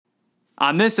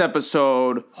On this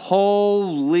episode,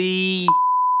 holy...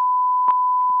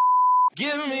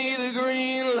 Give me the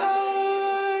green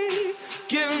light.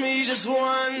 Give me just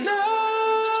one night.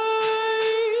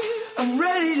 I'm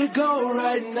ready to go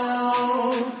right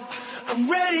now. I'm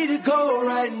ready to go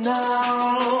right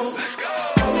now. Let's go.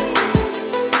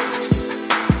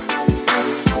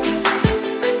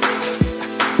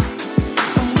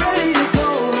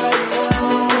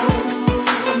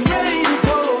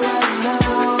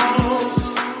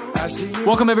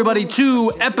 Welcome, everybody,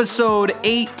 to episode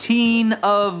 18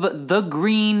 of the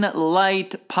Green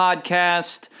Light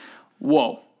Podcast.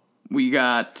 Whoa.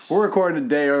 We're recording a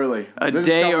day early.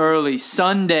 Early.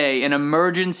 Sunday, an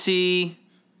emergency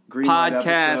Green Light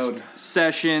podcast episode.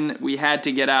 session we had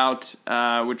to get out,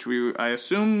 which I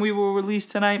assume we will release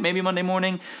tonight, maybe Monday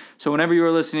morning. So whenever you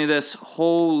are listening to this,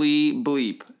 holy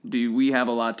bleep, do we have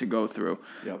a lot to go through.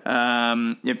 Yep.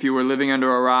 If you were living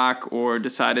under a rock or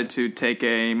decided to take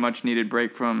a much-needed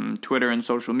break from Twitter and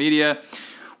social media,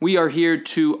 we are here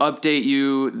to update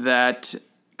you that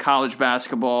college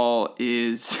basketball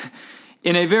is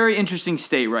in a very interesting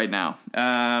state right now.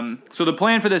 So the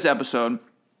plan for this episode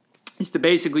is to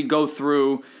basically go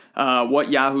through what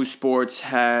Yahoo Sports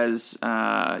has,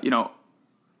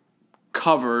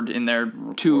 covered in their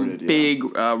two big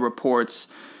reports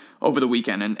over the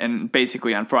weekend and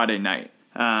basically on Friday night.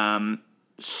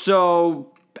 So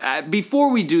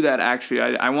before we do that, actually,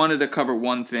 I wanted to cover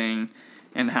one thing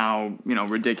and how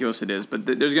ridiculous it is. But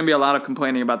there's going to be a lot of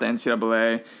complaining about the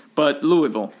NCAA. But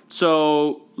Louisville.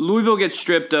 So Louisville gets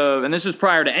stripped of, and this was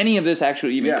prior to any of this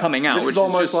actually even coming out. This which is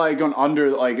almost just, like going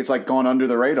under, it's like going under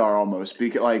the radar almost.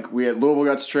 Because Louisville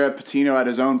got stripped. Patino had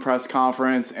his own press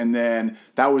conference, and then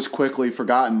that was quickly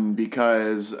forgotten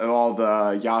because of all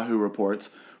the Yahoo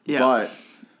reports. Yeah. But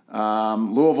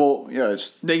Louisville,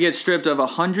 they get stripped of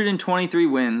 123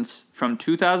 wins from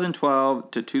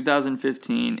 2012 to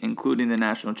 2015, including the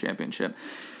national championship.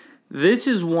 This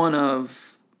is one of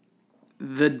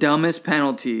the dumbest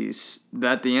penalties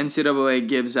that the NCAA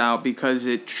gives out because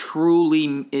it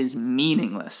truly is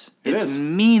meaningless. It's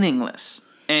meaningless.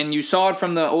 And you saw it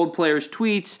from the old players'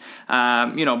 tweets,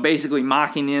 basically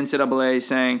mocking the NCAA,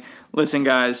 saying, listen,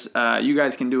 guys, you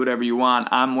guys can do whatever you want.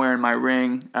 I'm wearing my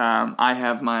ring. I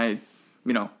have my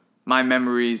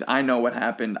memories. I know what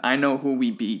happened. I know who we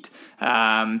beat.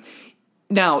 Now,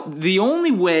 the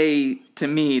only way to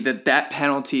me that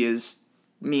penalty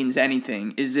means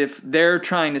anything is if they're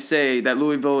trying to say that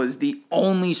Louisville is the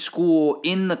only school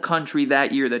in the country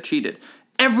that year that cheated.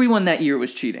 Everyone that year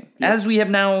was cheating. Yep. As we have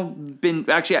now been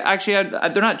actually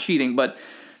they're not cheating, but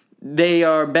they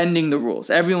are bending the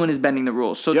rules. Everyone is bending the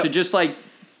rules. So to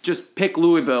just pick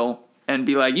Louisville and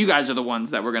be like, you guys are the ones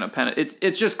that we're going to penalize.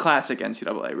 It's just classic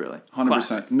NCAA, really.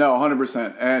 100%. No,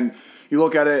 100%. And you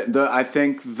look at it, I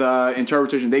think the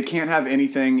interpretation, they can't have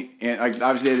anything.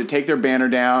 Obviously, they had to take their banner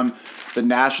down. The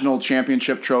national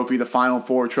championship trophy, the Final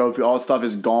Four trophy, all that stuff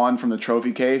is gone from the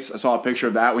trophy case. I saw a picture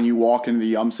of that when you walk into the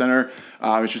Yum Center.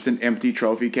 It's just an empty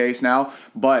trophy case now.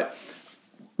 But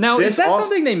now, is that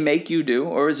something they make you do,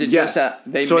 or is it just that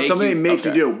they? So it's something they make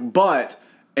you do. But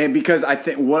because I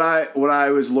think what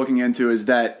I was looking into is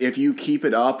that if you keep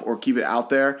it up or keep it out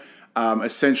there,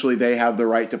 essentially they have the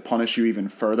right to punish you even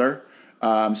further.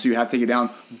 So you have to take it down,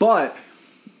 but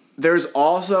there's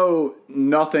also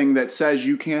nothing that says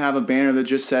you can't have a banner that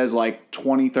just says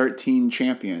 2013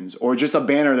 champions, or just a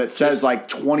banner that says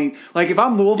 20. If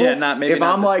I'm Louisville, I'm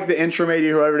the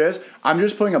intermediate, whoever it is, I'm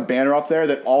just putting a banner up there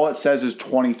that all it says is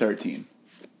 2013.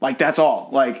 That's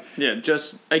all.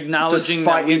 Just acknowledging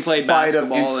that we played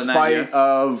basketball in spite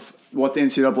of what the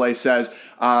NCAA says.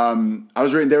 I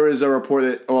was reading, there was a story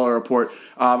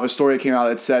that came out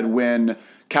that said when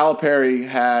Calipari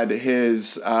had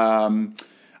his,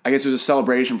 I guess it was a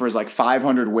celebration for his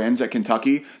 500 wins at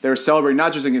Kentucky. They were celebrating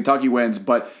not just in Kentucky wins,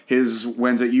 but his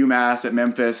wins at UMass, at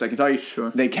Memphis, at Kentucky.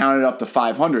 Sure. They counted up to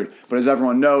 500. But as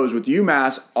everyone knows, with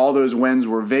UMass, all those wins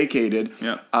were vacated.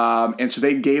 Yeah. And so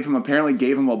they apparently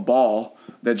gave him a ball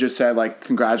that just said,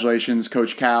 congratulations,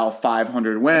 Coach Cal,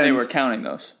 500 wins. And they were counting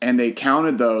those. And they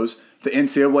counted those. The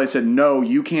NCAA said, no,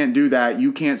 you can't do that.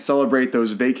 You can't celebrate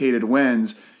those vacated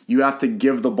wins. You have to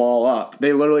give the ball up.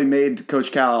 They literally made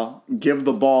Coach Cal give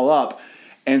the ball up.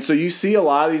 And so you see a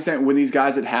lot of these things when these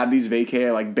guys that have these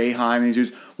vacated, like Boeheim, these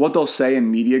dudes, what they'll say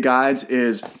in media guides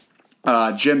is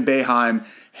Jim Boeheim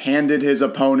handed his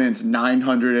opponents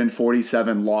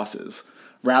 947 losses.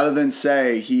 Rather than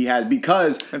say he had,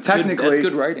 because that's technically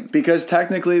good writing. Because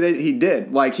technically he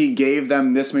did. He gave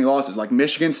them this many losses.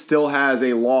 Michigan still has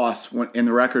a loss in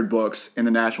the record books in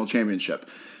the national championship.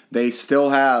 They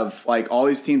still have, like, all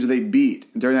these teams that they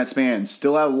beat during that span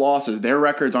still have losses. Their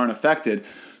records aren't affected.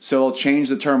 So they'll change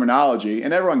the terminology,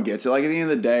 and everyone gets it. Like, at the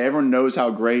end of the day, everyone knows how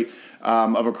great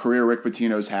of a career Rick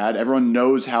Pitino's had. Everyone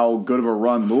knows how good of a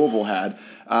run Louisville had.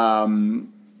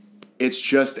 It's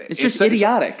just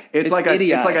idiotic. It's like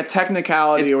a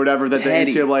technicality or whatever that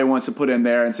petty. the NCAA wants to put in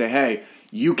there and say, hey,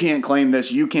 you can't claim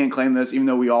this, even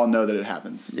though we all know that it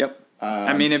happens. Yep.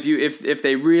 I mean, if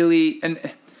they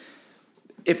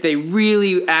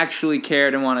really actually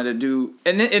cared and wanted to do,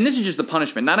 and this is just the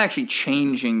punishment, not actually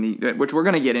changing which we're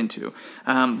going to get into,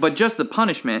 but just the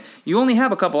punishment, you only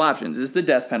have a couple options. It's the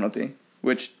death penalty,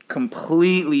 which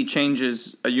completely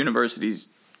changes a university's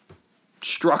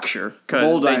structure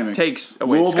because it takes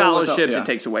away scholarships, it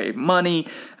takes away money.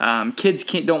 Kids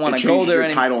don't want to go there.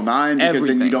 Title IX because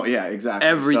then you don't. Yeah, exactly.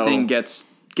 Everything gets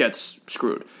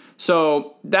screwed.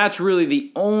 So that's really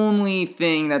the only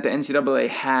thing that the NCAA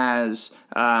has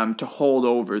to hold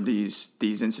over these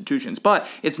institutions. But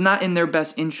it's not in their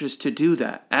best interest to do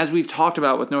that. As we've talked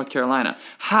about with North Carolina,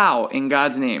 how, in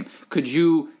God's name, could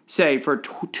you say for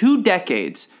 2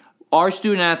 decades our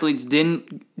student athletes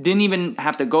didn't even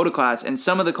have to go to class, and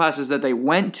some of the classes that they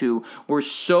went to were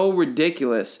so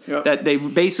ridiculous that they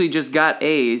basically just got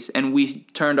A's, and we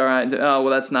turned our eyes, oh, well,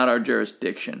 that's not our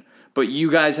jurisdiction. But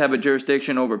you guys have a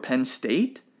jurisdiction over Penn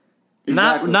State?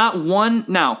 Exactly. Not one.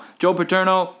 Now, Joe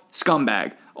Paterno,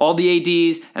 scumbag. All the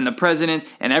ADs and the presidents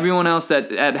and everyone else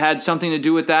that had something to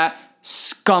do with that,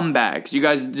 scumbags. You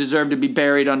guys deserve to be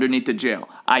buried underneath the jail.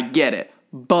 I get it.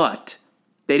 But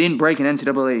they didn't break an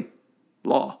NCAA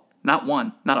law. Not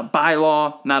one. Not a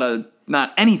bylaw.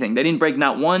 Not anything. They didn't break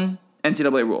not one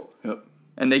NCAA rule. Yep.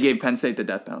 And they gave Penn State the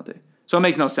death penalty. So it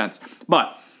makes no sense.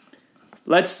 But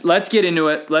let's get into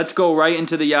it. Let's go right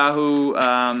into the Yahoo.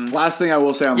 Last thing I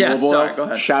will say on Louisville, go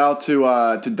ahead. Shout out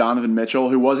to Donovan Mitchell,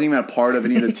 who wasn't even a part of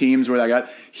any of the teams where that got.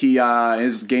 He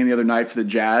his game the other night for the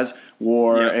Jazz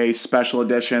wore a special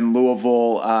edition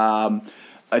Louisville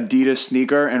Adidas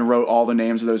sneaker and wrote all the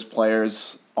names of those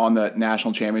players on the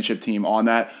national championship team on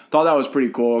that. Thought that was pretty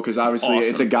cool because obviously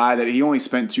it's a guy that he only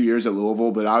spent 2 years at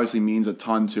Louisville, but obviously means a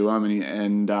ton to him.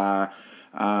 And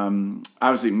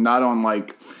obviously not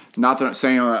that I'm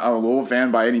saying I'm a Louisville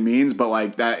fan by any means, but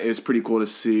like that is pretty cool to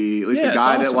see. At least a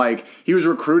guy that like he was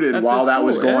recruited while that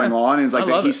was going on, and it's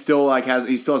like he still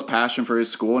has passion for his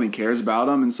school and he cares about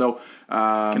them. And so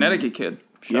Connecticut kid,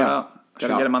 shout out,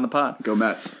 gotta get him on the pod. Go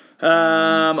Mets. All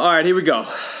right, here we go.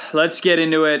 Let's get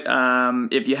into it.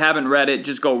 If you haven't read it,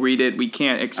 just go read it. We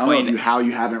can't explain I don't know how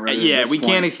you haven't read it. Yeah, we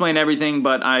can't explain everything,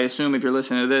 but I assume if you're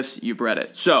listening to this, you've read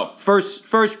it. So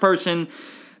first person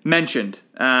mentioned.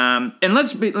 And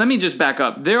let me just back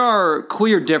up. There are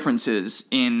clear differences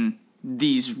in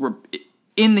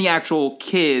the actual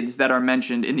kids that are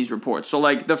mentioned in these reports. So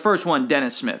like the first one,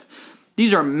 Dennis Smith.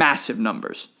 These are massive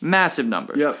numbers. Massive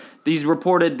numbers. Yep. These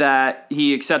reported that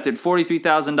he accepted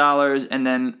 $43,000 and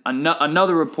then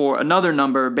another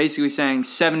number basically saying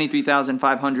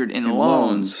 $73,500 in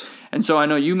loans. And so I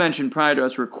know you mentioned prior to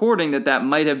us recording that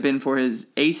might have been for his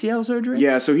ACL surgery?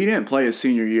 Yeah, so he didn't play his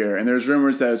senior year, and there's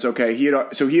rumors that it's okay. He had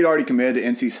already committed to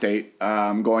NC State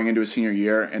going into his senior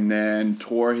year and then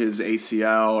tore his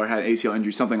ACL or had ACL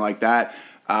injury, something like that.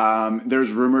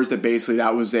 There's rumors that basically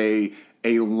that was a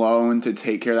loan to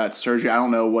take care of that surgery. I don't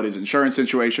know what his insurance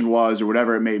situation was or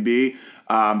whatever it may be,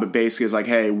 but basically it's like,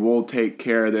 hey, we'll take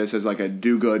care of this as like a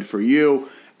do-good for you,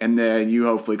 and then you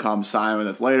hopefully come sign with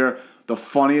us later. The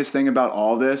funniest thing about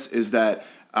all this is that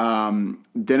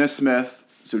Dennis Smith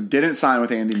didn't sign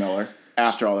with Andy Miller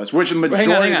after all this, which the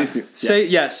majority of these people... Say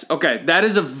yes. Okay, that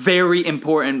is a very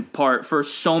important part for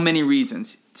so many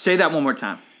reasons. Say that one more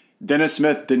time. Dennis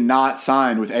Smith did not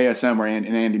sign with ASM or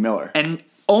Andy Miller. And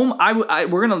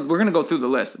we're gonna go through the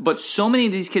list, but so many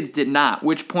of these kids did not,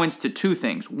 which points to two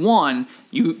things. One,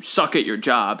 you suck at your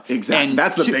job. Exactly. And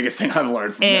that's the biggest thing I've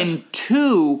learned from this. And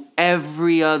two,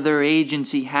 every other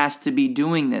agency has to be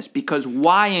doing this, because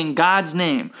why in God's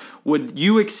name would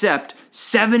you accept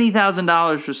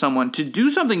 $70,000 for someone to do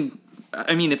something?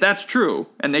 I mean, if that's true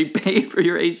and they paid for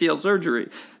your ACL surgery,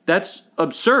 that's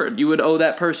absurd. You would owe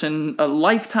that person a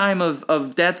lifetime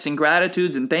of debts and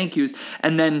gratitudes and thank yous,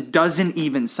 and then doesn't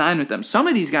even sign with them. Some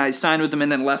of these guys signed with them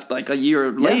and then left like a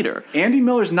year later. Andy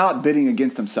Miller's not bidding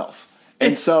against himself.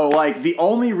 And so, like, the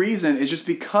only reason is just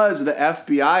because of the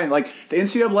FBI. And, like, the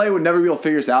NCAA would never be able to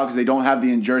figure this out because they don't have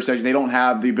the jurisdiction. They don't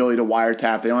have the ability to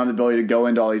wiretap. They don't have the ability to go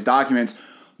into all these documents.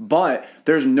 But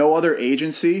there's no other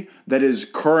agency that is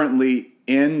currently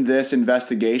in this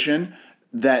investigation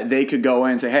that they could go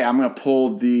in and say, hey, I'm going to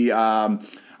pull the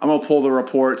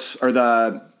reports or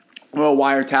the I'm going to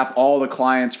wiretap all the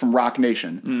clients from Rock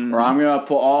Nation, or I'm going to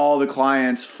pull all the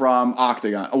clients from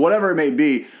Octagon, or whatever it may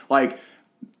be. Like,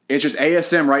 it's just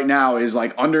ASM right now is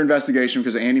like under investigation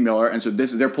because of Andy Miller, and so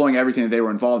they're pulling everything that they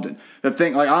were involved in. The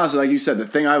thing, like honestly, like you said, the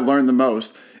thing I learned the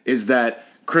most is that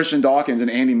Christian Dawkins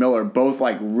and Andy Miller both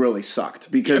like really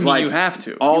sucked because you have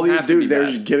to. All these dudes, they're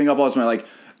just giving up all this money. Like,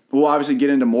 we'll obviously get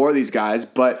into more of these guys,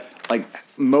 but like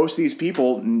most of these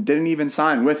people didn't even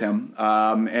sign with him,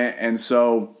 and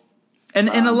so. And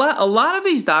a lot of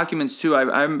these documents too.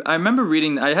 I remember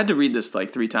reading. I had to read this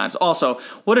like 3 times. Also,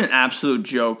 what an absolute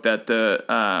joke that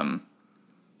the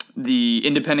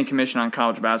Independent Commission on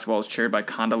College Basketball is chaired by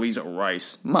Condoleezza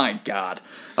Rice. My God.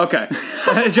 Okay,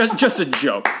 just a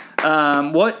joke.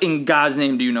 What in God's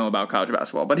name do you know about college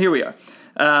basketball? But here we are.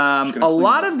 A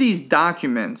lot of these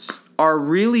documents are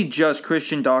really just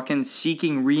Christian Dawkins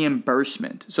seeking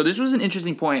reimbursement. So this was an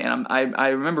interesting point, and I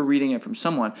remember reading it from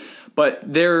someone, but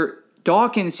they're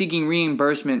Dawkins seeking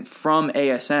reimbursement from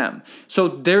ASM. So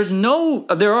there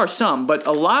are some, but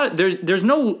a lot there's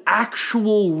no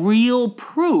actual real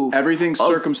proof. Everything's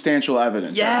circumstantial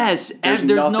evidence. Yes, there's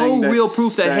no real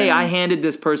proof that hey, I handed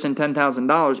this person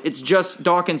 $10,000. It's just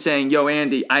Dawkins saying, "Yo,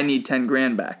 Andy, I need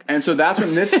 $10,000 back." And so that's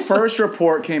when this first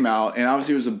report came out, and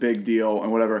obviously it was a big deal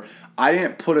and whatever. I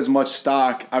didn't put as much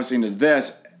stock obviously into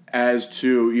this as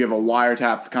to you have a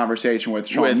wiretap conversation with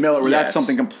Sean Miller, where that's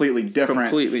something completely different.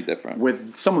 Completely different.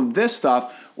 With some of this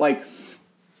stuff, like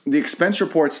the expense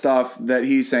report stuff that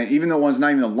he's saying, even the ones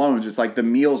not even the loans, it's like the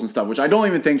meals and stuff, which I don't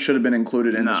even think should have been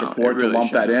included in this report to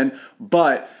lump that in.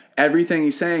 But everything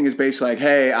he's saying is basically like,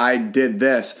 hey, I did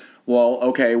this. Well,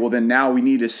 okay, well then now we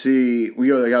need to see, we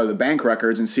go to the bank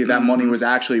records and see if that money was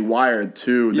actually wired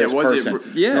to this person.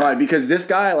 Right, because this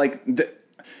guy, like...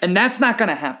 And that's not going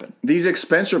to happen. These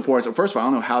expense reports, first of all,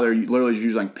 I don't know how they're literally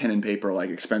using like pen and paper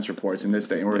like expense reports in this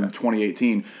day. We're in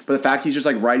 2018. But the fact he's just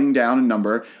like writing down a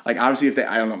number, like obviously if they,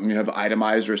 I don't know, you have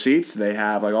itemized receipts, they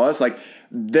have like all this, like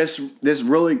this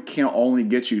really can only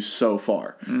get you so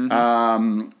far. Going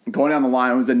down the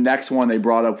line, was the next one they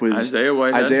brought up was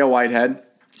Isaiah Whitehead.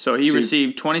 So he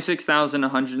received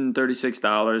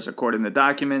 $26,136 according to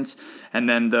documents, and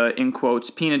then the in quotes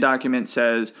PINA document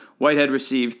says Whitehead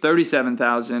received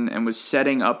 $37,000 and was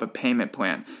setting up a payment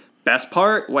plan. Best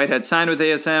part, Whitehead signed with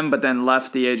ASM, but then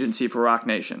left the agency for Rock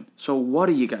Nation. So what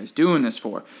are you guys doing this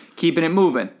for? Keeping it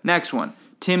moving. Next one,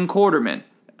 Tim Quarterman.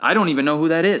 I don't even know who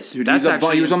that is. Dude,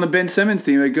 he was on the Ben Simmons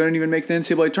team. They couldn't even make the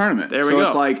NCAA tournament. There we go.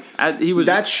 So it's like,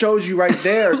 that shows you right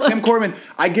there. Tim Quarterman,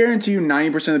 I guarantee you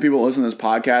 90% of the people that listen to this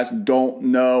podcast don't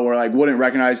know or like wouldn't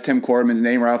recognize Tim Quarterman's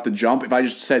name right off the jump. If I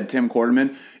just said Tim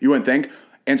Quarterman, you wouldn't think.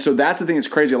 And so that's the thing that's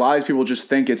crazy. A lot of these people just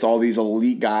think it's all these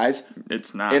elite guys.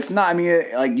 It's not. It's not. I mean,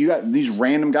 like you got these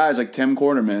random guys like Tim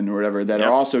Quarterman or whatever that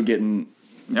are also getting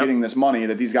this money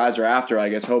that these guys are after, I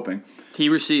guess, hoping. He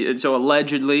received, so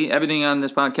allegedly, everything on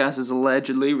this podcast is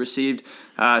allegedly received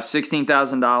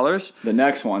 $16,000. The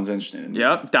next one's interesting.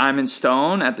 Yep, Diamond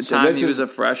Stone. At the time, he was a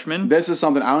freshman. This is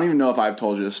something, I don't even know if I've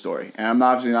told you this story, and I'm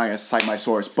obviously not going to cite my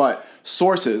source, but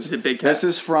sources. Is it Big Cat? This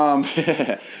is from,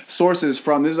 this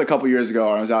is a couple years ago.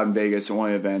 I was out in Vegas at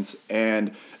one of the events,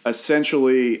 and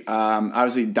essentially,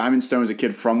 obviously, Diamond Stone is a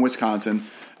kid from Wisconsin,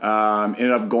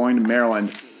 ended up going to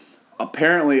Maryland.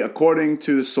 Apparently, according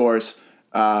to the source,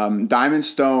 Diamond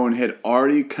Stone had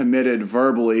already committed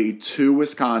verbally to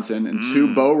Wisconsin and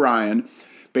to Bo Ryan.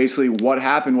 Basically, what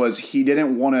happened was he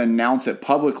didn't want to announce it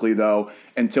publicly, though,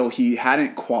 until he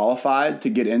hadn't qualified to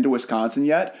get into Wisconsin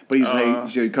yet. But he's like,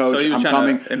 hey, Coach,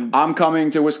 I'm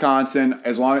coming to Wisconsin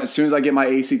as soon as I get my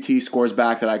ACT scores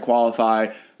back that I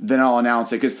qualify. Then I'll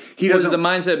announce it because he doesn't. Was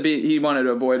the mindset he wanted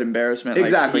to avoid embarrassment?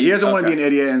 Exactly, he doesn't want to be an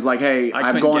idiot and it's like, "Hey,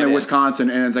 I'm going to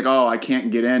Wisconsin," and it's like, "Oh, I can't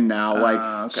get in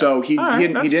now." So he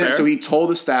didn't. Fair. So he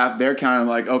told the staff. They're kind of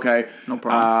like, "Okay, no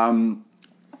problem."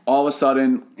 All of a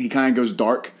sudden, he kind of goes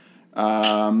dark.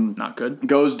 Not good.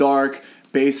 Goes dark.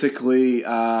 Basically, it's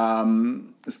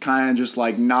kind of just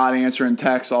like not answering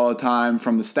texts all the time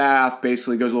from the staff.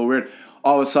 Basically, goes a little weird.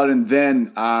 All of a sudden,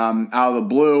 then out of the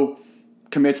blue,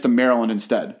 commits to Maryland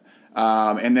instead.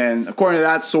 And then, according to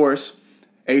that source,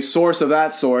 a source of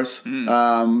that source,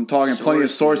 talking plenty of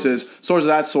sources, source of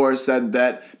that source said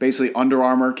that basically Under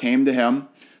Armour came to him,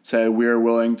 said, we're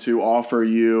willing to offer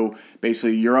you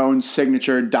basically your own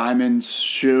signature diamond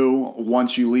shoe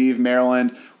once you leave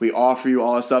Maryland. We offer you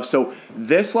all this stuff. So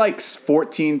this like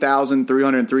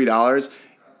 $14,303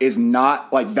 is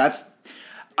not like that's.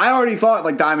 I already thought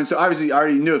like Diamond. So obviously, I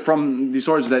already knew from the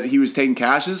sources that he was taking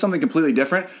cash. This is something completely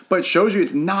different, but it shows you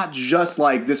it's not just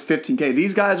like this $15K.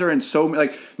 These guys are in so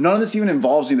like none of this even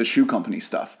involves the shoe company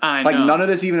stuff. I like know. none of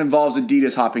this even involves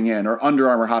Adidas hopping in or Under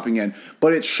Armour hopping in.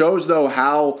 But it shows though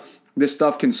how this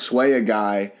stuff can sway a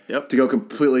guy Yep. to go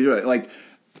completely do it. Like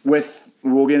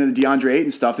we'll get into the DeAndre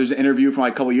Ayton stuff. There's an interview from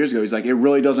like a couple years ago. He's like, it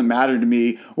really doesn't matter to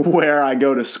me where I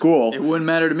go to school. It wouldn't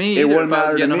matter to me. It either wouldn't if I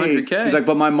was matter to getting me. 100K. He's like,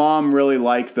 but my mom really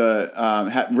liked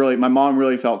my mom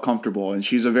really felt comfortable, and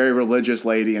she's a very religious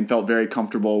lady and felt very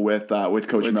comfortable with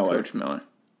Coach Miller. Coach Miller.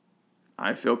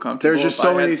 I feel comfortable. There's just if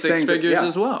so I many had six things. figures Yeah.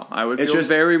 as well. I would It's feel just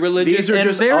very religious. These are and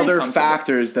just very other comfortable.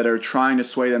 factors that are trying to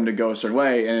sway them to go a certain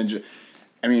way, and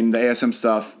the ASM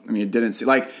stuff. I mean, it didn't see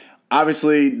like.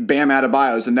 Obviously, Bam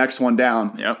Adebayo is the next one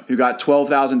down. Yep. Who got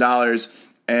 $12,000,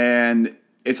 and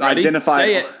it's Ready?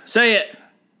 identified. Say it.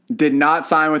 Did not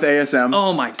sign with ASM.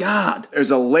 Oh my God.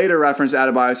 There's a later reference to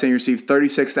Adebayo saying he received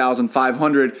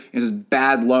 $36,500 is his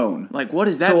bad loan. Like, what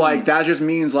does that So mean? like that just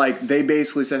means like they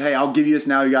basically said, "Hey, I'll give you this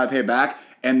now. You got to pay it back."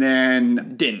 And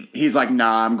then Didn't. He's like,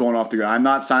 "Nah, I'm going off the ground. I'm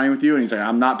not signing with you." And he's like,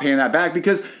 "I'm not paying that back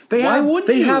because they Why have wouldn't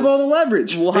they you? have all the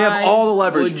leverage. Why they have all the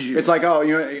leverage. would you? It's like, oh,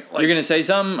 You're gonna say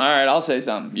something? All right, I'll say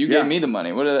something. You Yeah. gave me the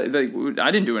money. What? I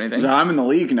didn't do anything. I'm in the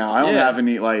league now. I don't Yeah. have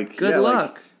any like Good yeah, like-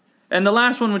 luck. And the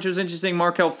last one, which was interesting,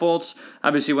 Markelle Fultz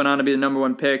obviously went on to be the number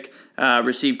one pick.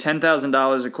 Received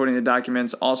 $10,000 according to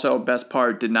documents. Also, best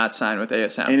part, did not sign with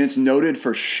ASM. and it's noted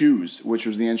for shoes, which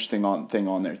was the interesting thing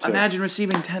on there too. Imagine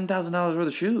receiving $10,000 worth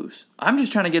of shoes. I'm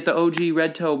just trying to get the OG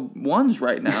red toe ones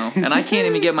right now, and I can't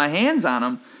even get my hands on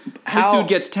them. How- This dude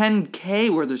gets $10K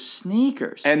worth of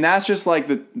sneakers. And that's just like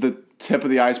the tip of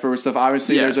the iceberg with stuff.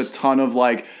 Obviously, Yes. there's a ton of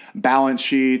like balance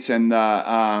sheets and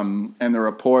the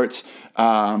reports.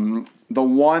 The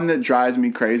one that drives me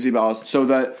crazy about so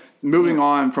that moving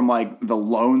on from like the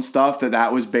loan stuff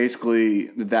that was basically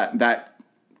that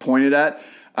pointed at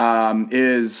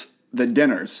is the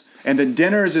dinners, and the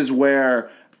dinners is where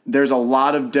there's a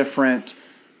lot of different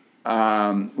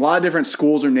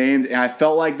schools are named, and I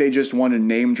felt like they just wanted to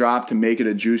name drop to make it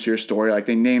a juicier story. Like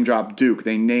they name dropped Duke,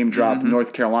 they name dropped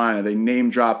North Carolina, they name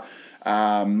drop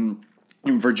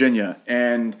Virginia,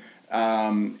 and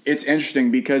it's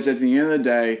interesting because at the end of the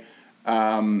day,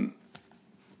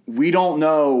 we don't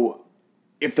know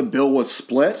if the bill was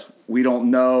split. We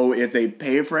don't know if they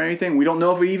paid for anything. We don't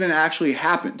know if it even actually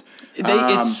happened.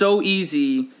 It's so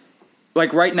easy.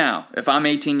 Like right now, if I'm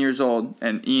 18 years old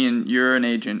and Ian, you're an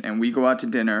agent, and we go out to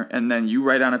dinner, and then you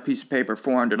write on a piece of paper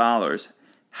 $400,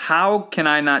 how can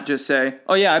I not just say,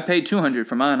 "Oh yeah, I paid $200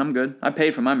 for mine. I'm good. I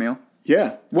paid for my meal."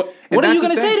 Yeah. What And are that's you the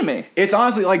going to say thing. to me? It's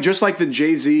honestly like just like the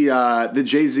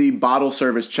Jay-Z bottle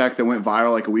service check that went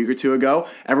viral like a week or two ago.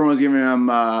 Everyone was giving him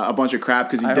a bunch of crap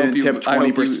because he I didn't hope you- tip I hope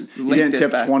you 20%. He link didn't this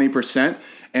tip back. 20%,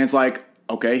 and it's like,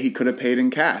 okay, he could have paid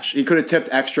in cash. He could have tipped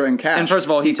extra in cash. And first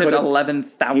of all, he tipped could have-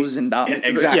 $11,000.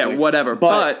 Exactly. Yeah, whatever.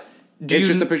 But do it's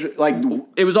you, just a picture. Like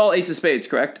it was all Ace of Spades,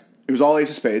 correct? it was all Ace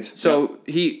of Spades. So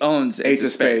he owns Ace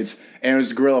of Spades, and it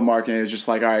was guerrilla marketing. It was just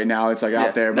like, all right, now it's like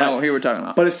out there. Now here we're talking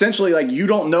about. But essentially, like, you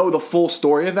don't know the full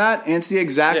story of that, and it's the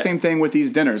exact Yeah. same thing with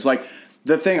these dinners. Like,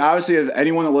 the thing, obviously, if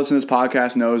anyone that listens to this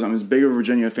podcast knows, I'm as big of a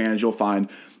Virginia fan as you'll find.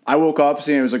 I woke up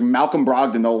seeing it was like Malcolm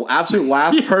Brogdon, the absolute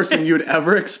last person you'd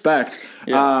ever expect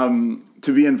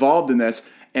to be involved in this.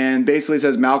 And basically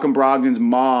says Malcolm Brogdon's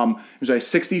mom, it was a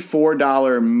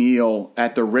 $64 meal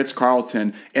at the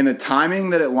Ritz-Carlton. And the timing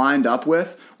that it lined up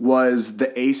with was the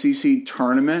ACC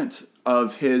tournament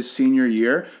of his senior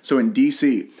year. So in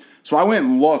D.C. So I went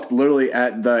and looked literally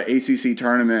at the ACC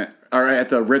tournament or at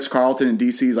the Ritz-Carlton in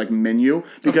D.C.'s like menu.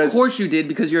 Because of course you did,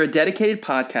 because you're a dedicated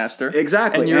podcaster.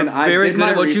 Exactly. And you're very good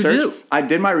at what you do. I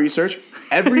did my research.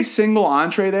 Every single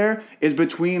entree there is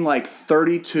between like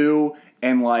 $32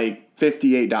 and like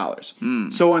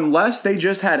 $58. So unless they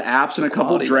just had apps and a couple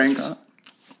Quality drinks, restaurant.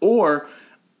 or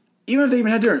even if they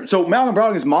even had dinner. So Malcolm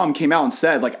Brogdon's mom came out and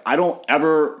said, like, I don't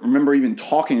ever remember even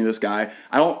talking to this guy.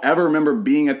 I don't ever remember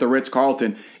being at the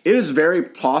Ritz-Carlton. It is very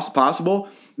possible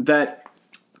that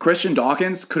Christian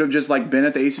Dawkins could have just like been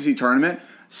at the ACC tournament,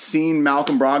 seen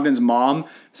Malcolm Brogdon's mom,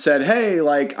 said, "Hey,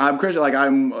 like I'm Christian, like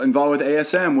I'm involved with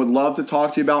ASM, would love to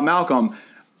talk to you about Malcolm.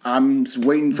 I'm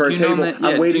waiting for Do a you know table. that- yeah,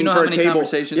 I'm do waiting you know for how a many table.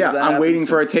 conversations Yeah, that I'm waiting happens?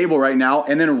 for a table right now,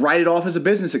 and then write it off as a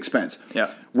business expense.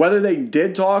 Yeah. Whether they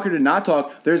did talk or did not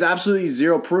talk, there's absolutely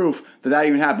zero proof that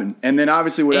even happened. And then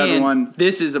obviously with everyone, And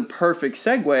this is a perfect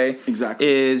segue. Exactly.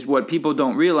 Is what people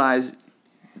don't realize.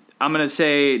 I'm going to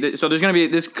say that, so there's going to be,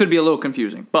 this could be a little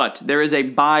confusing, but there is a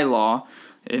bylaw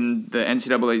in the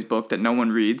NCAA's book that no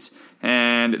one reads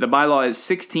And the bylaw is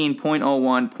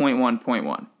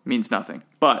 16.01.1.1. Means nothing.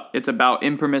 But it's about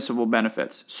impermissible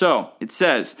benefits. So it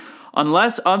says,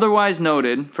 unless otherwise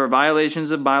noted for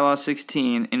violations of bylaw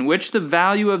 16 in which the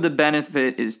value of the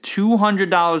benefit is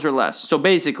 $200 or less. So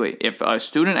basically, if a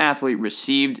student athlete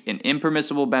received an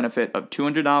impermissible benefit of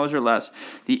 $200 or less,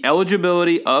 the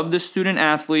eligibility of the student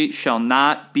athlete shall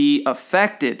not be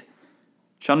affected.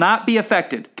 Shall not be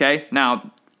affected, okay?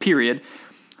 Now, period.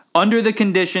 Under the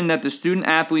condition that the student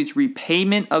athlete's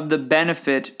repayment of the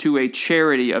benefit to a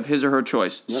charity of his or her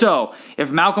choice. Yep. So, if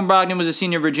Malcolm Brogdon was a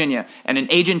senior at Virginia and an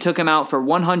agent took him out for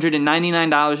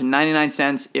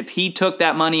 $199.99, if he took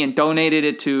that money and donated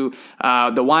it to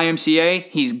the YMCA,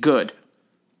 he's good.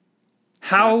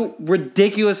 How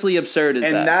ridiculously absurd is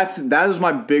that? And that is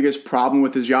my biggest problem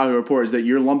with this Yahoo report is that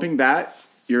you're lumping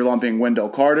Wendell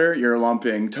Carter, you're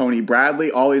lumping Tony Bradley,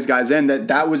 all these guys in.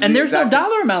 That was and there's no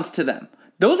dollar amounts to them.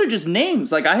 Those are just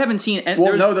names. Like, I haven't seen...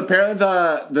 Well, no, apparently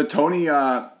the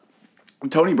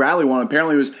Tony Bradley one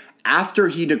apparently was after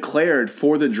he declared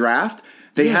for the draft.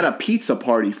 They had a pizza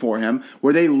party for him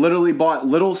where they literally bought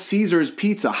Little Caesars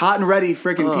pizza, hot and ready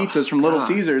freaking pizzas from Little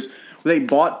Caesars. Where they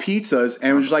bought pizzas and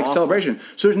it was just like celebration.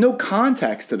 So there's no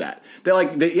context to that.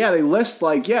 They list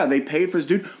they paid for this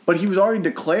dude, but he was already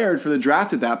declared for the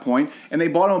draft at that point, and they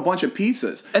bought him a bunch of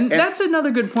pizzas. And that's another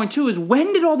good point too. Is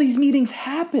when did all these meetings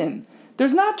happen?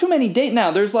 There's not too many dates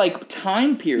now. There's like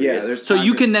time periods. Yeah, there's time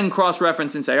you can then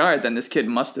cross-reference and say, all right, then this kid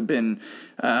must have been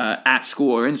at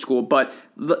school or in school. But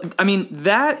I mean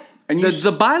the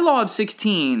bylaw of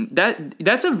 16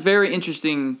 that's a very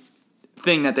interesting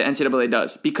thing that the NCAA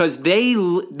does because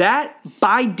that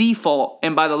by default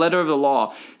and by the letter of the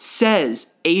law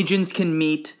says agents can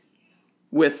meet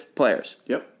with players.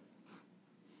 Yep.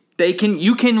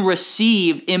 You can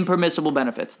receive impermissible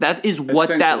benefits. That is what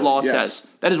that law says.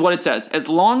 That is what it says. As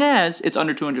long as it's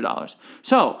under $200.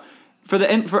 So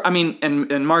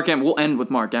and Mark we'll end with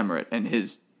Mark Emmert and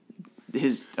his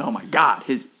oh my God,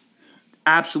 his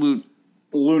absolute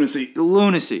lunacy.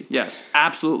 Yes,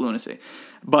 absolute lunacy.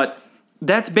 But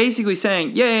that's basically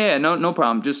saying, no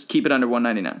problem. Just keep it under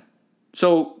 $199.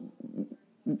 So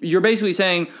you're basically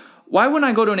saying, why wouldn't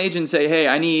I go to an agent and say, hey,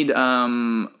 I need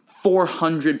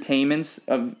 400 payments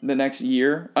of the next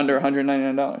year under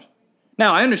 $199.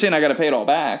 Now, I understand I got to pay it all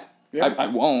back. Yeah. I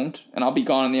won't, and I'll be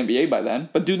gone in the NBA by then.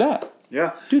 But do that.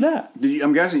 Yeah. Do that.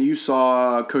 I'm guessing you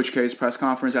saw Coach K's press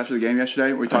conference after the game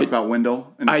yesterday where he talked about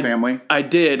Wendell and his family. I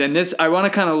did, and I want to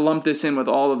kind of lump this in with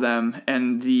all of them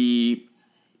and the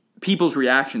people's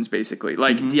reactions, basically.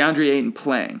 Like DeAndre Ayton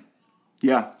playing.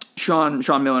 Yeah. Sean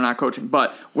Miller not coaching,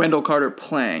 but Wendell Carter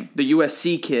playing. The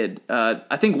USC kid,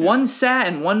 I think one sat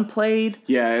and one played.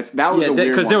 Yeah, that was a weird one.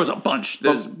 Because there was a bunch.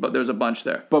 There's a bunch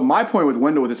there. But my point with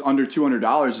Wendell with this under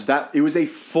 $200 is that it was a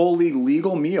fully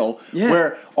legal meal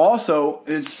where also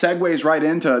it segues right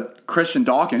into Christian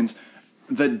Dawkins.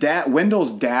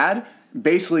 Wendell's dad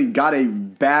basically got a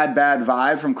bad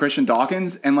vibe from Christian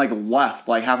Dawkins and left,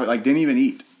 didn't even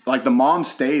eat. Like, the mom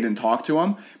stayed and talked to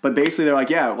him, but basically they're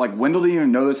like, Wendell didn't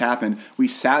even know this happened. We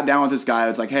sat down with this guy.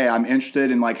 It's like, hey, I'm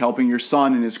interested in, helping your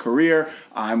son in his career.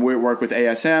 We work with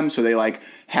ASM, so they,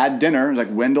 had dinner. It was like,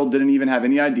 Wendell didn't even have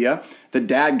any idea. The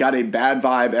dad got a bad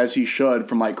vibe, as he should,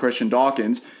 from, Christian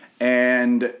Dawkins,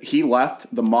 and he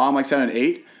left. The mom, said and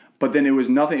ate, but then it was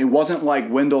nothing. It wasn't like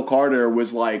Wendell Carter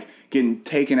was, getting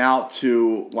taken out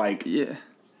to,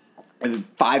 a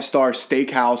 5-star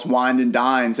steakhouse, wine and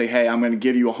dine, say, hey, I'm going to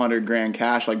give you $100,000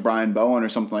 cash like Brian Bowen or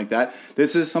something like that.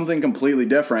 This is something completely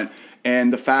different.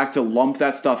 And the fact to lump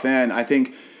that stuff in, I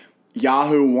think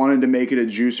Yahoo wanted to make it a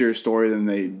juicier story than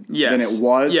it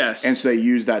was. Yes. And so they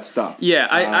used that stuff. Yeah,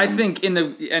 I think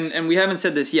and we haven't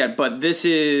said this yet, but this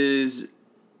isn't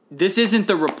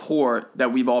the report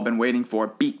that we've all been waiting for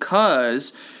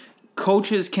because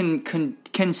coaches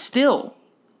can still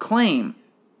claim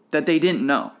that they didn't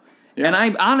know. Yeah. And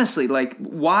I honestly,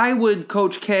 why would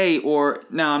Coach K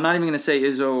now I'm not even going to say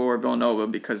Izzo or Villanova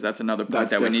because that's another point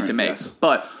that we need to make. Yes.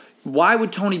 But why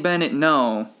would Tony Bennett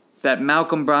know that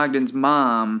Malcolm Brogdon's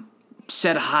mom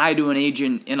said hi to an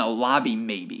agent in a lobby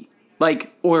maybe?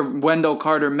 Or Wendell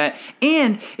Carter met.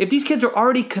 And if these kids are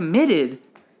already committed,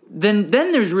 then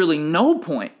there's really no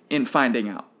point in finding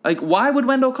out. Why would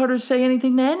Wendell Carter say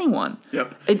anything to anyone?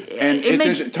 Yep. It's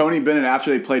interesting. Tony Bennett, after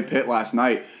they played Pitt last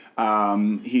night,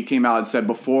 he came out and said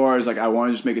before, he's like, I want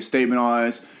to just make a statement on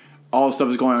this. All the stuff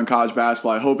is going on in college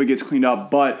basketball. I hope it gets cleaned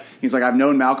up. But he's like, I've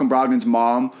known Malcolm Brogdon's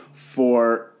mom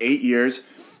for 8 years.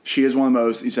 she is one of the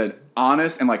most, he said,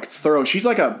 honest and like thorough. She's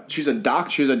a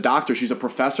doctor. She's a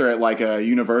professor at like a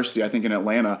university, I think in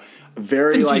Atlanta.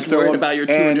 Very and like she's worried about your $200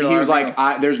 and he was bill.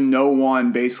 like, there's no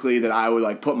one basically that I would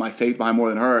like put my faith behind more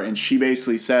than her. And she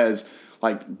basically says,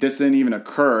 like, this didn't even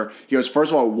occur. He goes,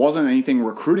 first of all, it wasn't anything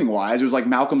recruiting wise. It was like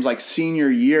Malcolm's like senior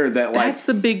year that like that's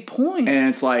the big point. And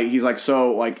it's like he's like,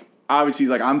 so like obviously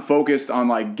he's like, I'm focused on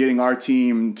like getting our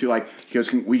team to like, he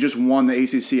goes, we just won the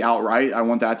ACC outright. I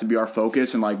want that to be our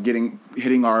focus and like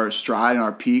hitting our stride and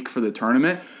our peak for the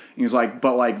tournament. And he's like,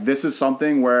 but like this is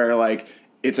something where like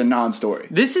it's a non-story.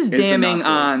 This is damning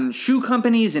on shoe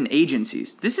companies and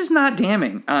agencies. This is not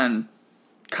damning on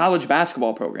college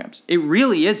basketball programs. It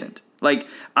really isn't. Like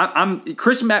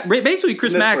Chris Mack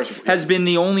has been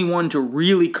the only one to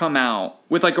really come out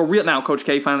with like a real. Now Coach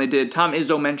K finally did. Tom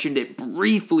Izzo mentioned it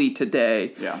briefly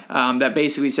today. Yeah. That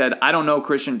basically said, I don't know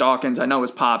Christian Dawkins. I know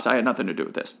his pops. I had nothing to do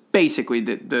with this. Basically,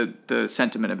 the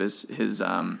sentiment of his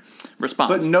response.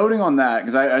 But noting on that,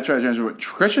 because I tried to answer, but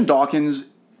Christian Dawkins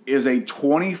is a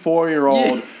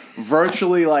 24-year-old.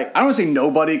 Virtually like I don't want to say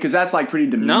nobody because that's like pretty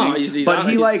demeaning. No, he's but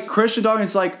he like Christian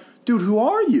Dawkins like. Dude, who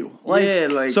are you?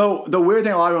 So the weird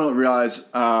thing a lot of people don't realize,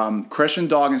 Christian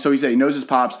Dawkins, so he knows his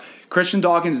pops. Christian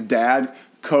Dawkins' dad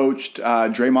coached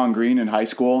Draymond Green in high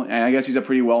school, and I guess he's a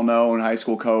pretty well-known high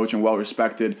school coach and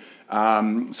well-respected.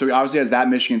 So he obviously has that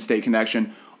Michigan State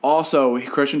connection. Also,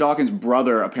 Christian Dawkins'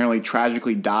 brother apparently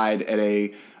tragically died at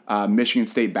a Michigan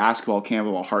State basketball camp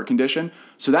of a heart condition.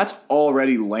 So that's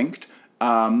already linked.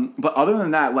 But other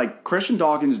than that, like Christian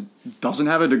Dawkins doesn't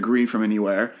have a degree from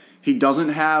anywhere. He doesn't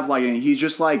have, like, he's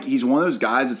just, like, he's one of those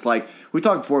guys, it's like, we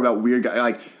talked before about weird guys,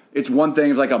 like, it's one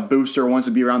thing if, like, a booster wants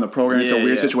to be around the program, it's a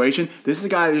weird situation. This is a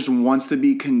guy that just wants to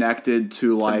be connected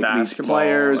to like, these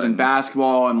players and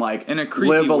basketball and, like,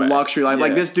 live a luxury life. Yeah.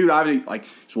 Like, this dude, obviously, like,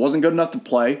 just wasn't good enough to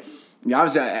play. Yeah,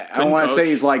 obviously, I don't want to say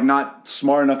he's, like, not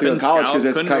smart enough to go to college because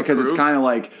it's kind of,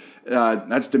 like,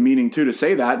 that's demeaning, too, to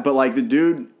say that, but, like, the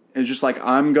dude... It's just like,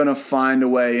 I'm going to find a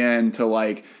way in to,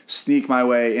 like, sneak my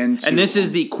way into... And this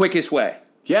is the quickest way.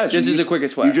 Yeah. This is the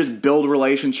quickest way. You just build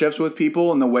relationships with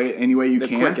people in any way you can.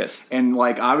 The quickest. And,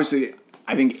 like, obviously,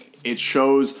 I think it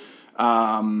shows...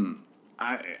 I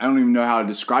don't even know how to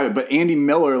describe it, but Andy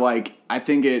Miller, like, I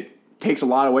think it takes a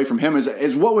lot away from him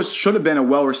as what should have been a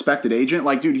well-respected agent.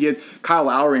 Like, dude, he had Kyle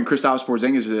Lowry and Kristaps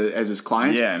Porzingis as his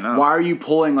clients. Yeah, no. Why are you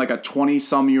pulling like a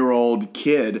 20-some-year-old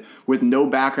kid with no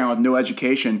background, with no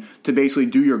education, to basically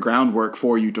do your groundwork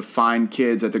for you to find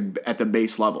kids at the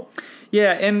base level?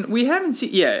 Yeah, and we haven't seen.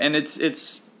 Yeah, and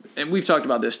it's and we've talked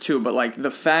about this too. But like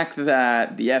the fact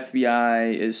that the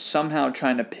FBI is somehow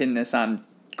trying to pin this on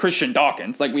Christian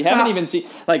Dawkins, like we haven't even seen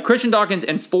like Christian Dawkins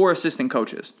and 4 assistant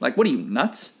coaches. Like, what are you,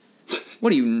 nuts?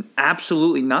 What are you,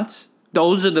 absolutely nuts?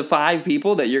 Those are the 5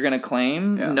 people that you're going to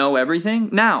claim know everything?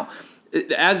 Now,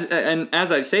 as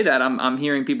I say that, I'm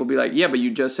hearing people be like, yeah, but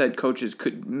you just said coaches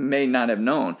may not have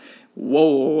known.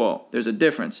 Whoa. There's a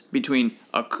difference between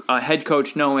a head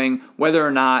coach knowing whether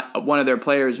or not one of their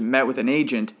players met with an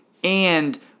agent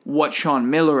and what Sean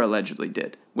Miller allegedly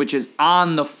did, which is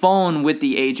on the phone with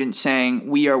the agent saying,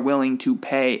 we are willing to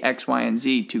pay X, Y, and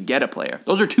Z to get a player.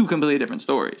 Those are 2 completely different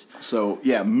stories. So,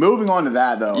 yeah, moving on to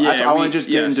that, though. I want to just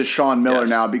get into Sean Miller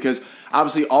now because,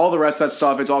 obviously, all the rest of that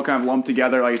stuff, it's all kind of lumped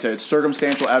together. Like I said, it's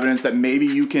circumstantial evidence that maybe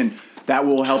that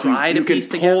will help you. You can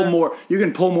pull more. You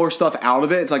can pull more stuff out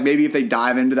of it. It's like maybe if they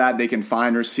dive into that, they can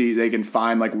find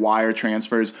like wire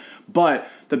transfers. But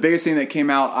the biggest thing that came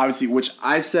out, obviously, which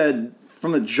I said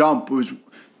from the jump, was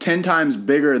 10 times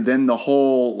bigger than the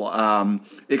whole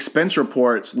expense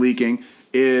reports leaking,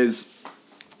 is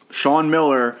Sean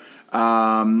Miller.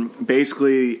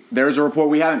 Basically, there's a report,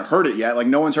 we haven't heard it yet, like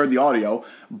no one's heard the audio,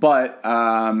 but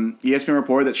ESPN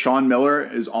reported that Sean Miller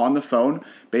is on the phone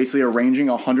basically arranging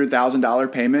a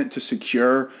 $100,000 payment to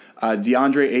secure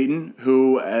DeAndre Ayton,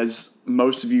 who, as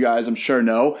most of you guys I'm sure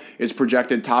know, is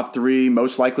projected top 3,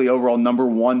 most likely overall number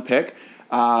 1 pick.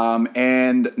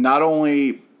 And not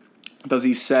only does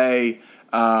he say,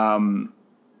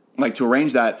 like, to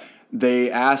arrange that,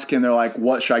 they ask him, they're like,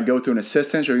 what, should I go through an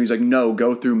assistant? Or he's like, no,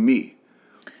 go through me.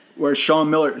 Whereas Sean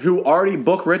Miller, who already,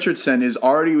 Book Richardson is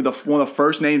already one of the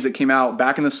first names that came out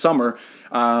back in the summer.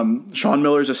 Sean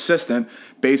Miller's assistant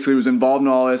basically was involved in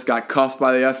all this, got cuffed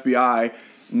by the FBI.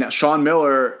 Now, Sean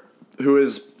Miller, who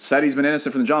has said he's been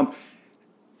innocent from the jump,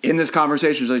 in this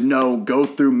conversation, he's like, no, go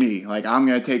through me. Like, I'm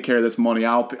going to take care of this money.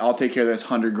 I'll take care of this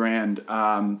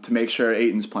 $100,000 to make sure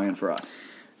Ayton's playing for us.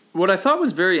 What I thought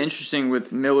was very interesting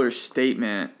with Miller's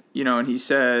statement and he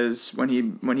says when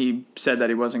he said that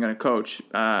he wasn't going to coach,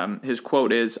 his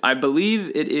quote is, "I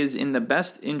believe it is in the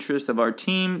best interest of our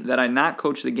team that I not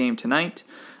coach the game tonight.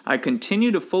 I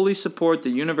continue to fully support the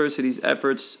university's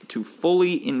efforts to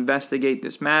fully investigate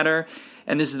this matter,"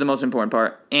 and this is the most important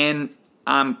part, "and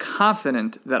I'm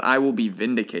confident that I will be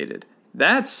vindicated."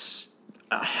 That's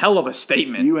a hell of a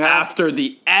statement after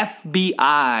the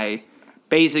FBI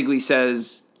basically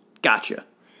says, "Gotcha."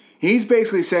 He's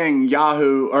basically saying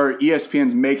Yahoo or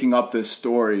ESPN's making up this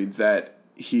story that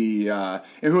he and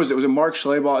who was it? Was it Mark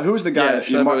Schlabach? Who was the guy?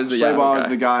 Yeah, Mark was the Schlabach guy. is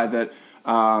the guy that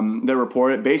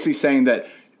reported, basically saying that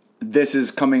this is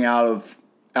coming out of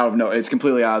no, it's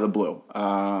completely out of the blue,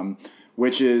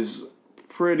 which is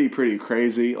pretty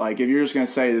crazy. Like if you're just gonna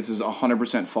say this is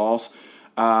 100% false,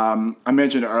 I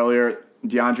mentioned earlier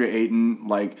DeAndre Ayton,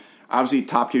 like. Obviously,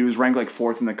 top kid. He was ranked like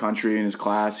 4th in the country in his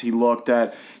class. They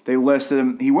listed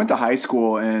him. He went to high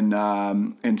school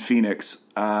in Phoenix,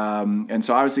 and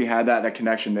so obviously had that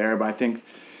connection there. But I think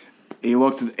he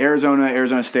looked at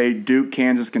Arizona State, Duke,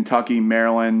 Kansas, Kentucky,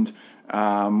 Maryland,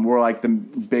 were like the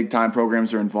big time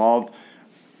programs are involved.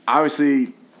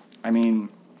 Obviously, I mean,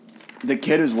 the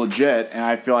kid is legit, and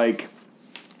I feel like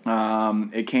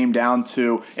it came down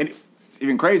to, and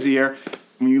even crazy here.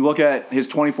 When you look at his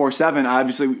 24/7,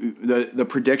 obviously the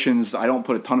predictions I don't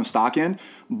put a ton of stock in,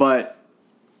 but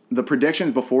the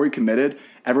predictions before he committed,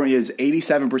 everyone has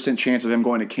 87% chance of him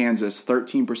going to Kansas,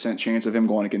 13% chance of him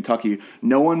going to Kentucky.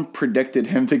 No one predicted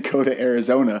him to go to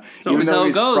Arizona, even though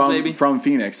he's from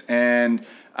Phoenix. And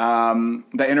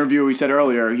the interview we said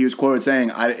earlier, he was quoted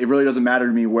saying, "It really doesn't matter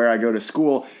to me where I go to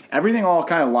school." Everything all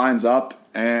kind of lines up,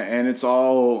 and it's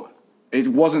all. It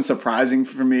wasn't surprising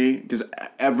for me because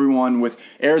everyone with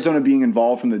Arizona being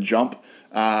involved from the jump,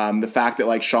 the fact that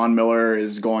like Sean Miller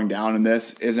is going down in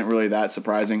this isn't really that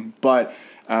surprising. But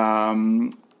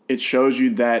it shows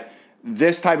you that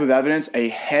this type of evidence, a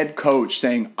head coach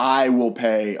saying, "I will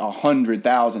pay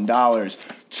 $100,000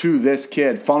 to this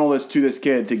kid, funnel this to this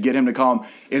kid to get him to come,"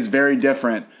 is very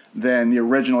different than the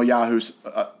original Yahoo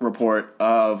report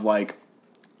of like,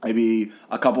 maybe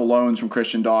a couple loans from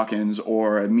Christian Dawkins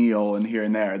or a meal and here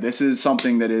and there. This is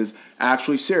something that is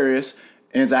actually serious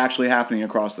and it's actually happening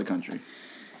across the country.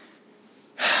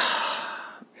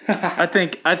 I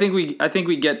think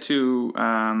we get to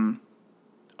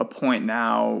a point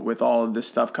now with all of this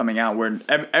stuff coming out where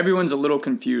everyone's a little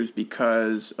confused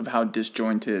because of how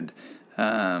disjointed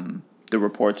the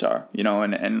reports are,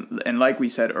 and like we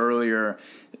said earlier,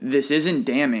 this isn't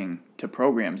damning to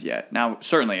programs yet. Now,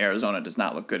 certainly Arizona does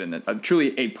not look good in the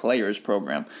truly a players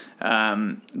program.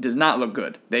 Does not look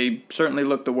good. They certainly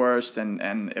look the worst,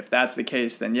 and if that's the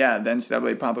case, then yeah, the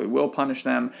NCAA probably will punish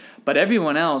them. But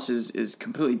everyone else is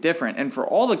completely different. And for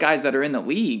all the guys that are in the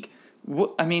league,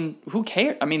 who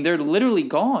cares? They're literally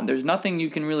gone. There's nothing you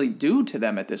can really do to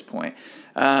them at this point.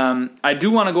 I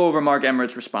do want to go over Mark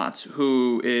Emmert's response,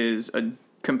 who is a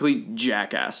complete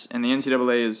jackass. And the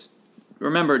NCAA is,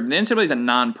 remember, the NCAA is a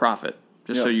non-profit,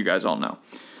 just so you guys all know.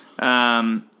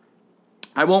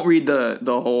 I won't read the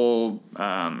whole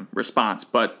response,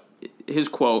 but his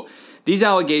quote, "These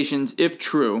allegations, if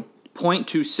true, point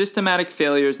to systematic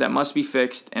failures that must be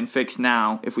fixed and fixed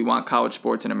now if we want college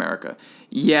sports in America."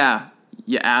 Yeah,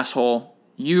 you asshole.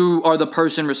 You are the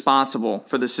person responsible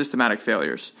for the systematic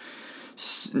failures.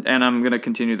 And I'm going to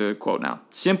continue the quote now.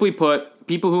 "Simply put,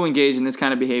 people who engage in this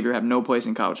kind of behavior have no place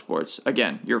in college sports.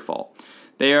 Again, your fault.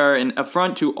 They are an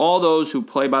affront to all those who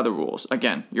play by the rules.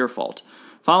 Again, your fault.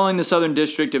 Following the Southern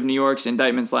District of New York's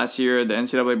indictments last year, the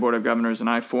NCAA Board of Governors and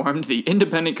I formed the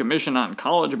Independent Commission on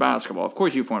College Basketball." Of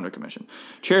course you formed a commission.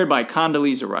 "Chaired by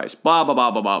Condoleezza Rice." Blah, blah,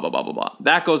 blah, blah, blah, blah, blah, blah, blah.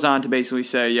 That goes on to basically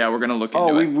say, yeah, we're going to look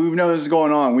into it. We've known this is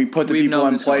going on. We put the people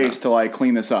in place to like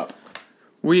clean this up.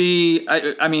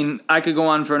 I could go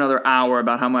on for another hour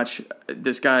about how much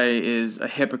this guy is a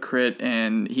hypocrite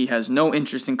and he has no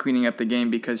interest in cleaning up the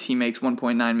game because he makes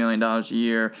 $1.9 million a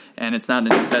year and it's not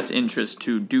in his best interest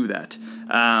to do that.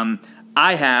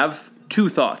 I have two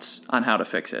thoughts on how to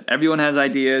fix it. Everyone has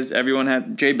ideas.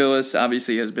 Jay Billis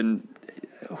obviously has been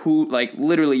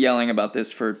literally yelling about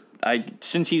this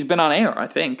since he's been on air, I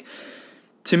think.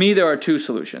 To me, there are two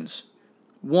solutions.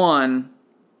 One,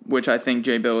 which I think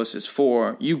Jay Billis is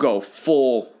for, you go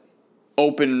full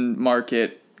open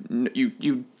market.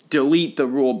 You delete the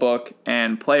rule book,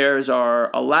 and players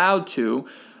are allowed to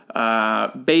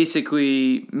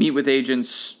basically meet with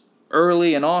agents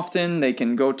early and often. They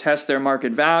can go test their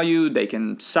market value. They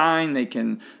can sign. They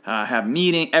can have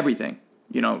meeting, everything.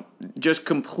 Just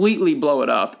completely blow it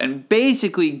up and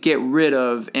basically get rid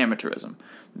of amateurism.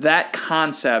 That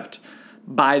concept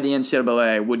by the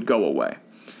NCAA would go away.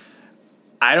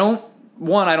 I don't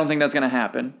one, I don't think that's going to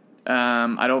happen.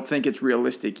 I don't think it's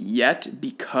realistic yet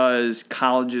because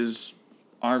colleges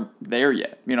aren't there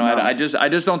yet. You know, No. I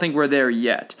just don't think we're there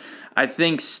yet. I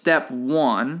think step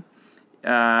one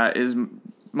is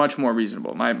much more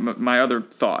reasonable. My other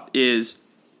thought is,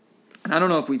 and I don't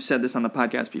know if we've said this on the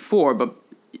podcast before, but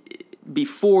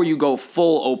before you go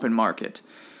full open market,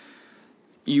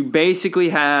 you basically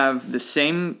have the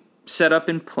same setup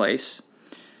in place,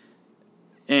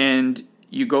 and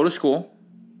you go to school,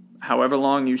 however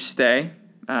long you stay.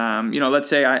 Let's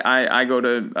say I go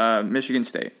to Michigan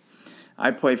State. I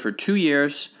play for 2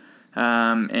 years,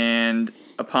 and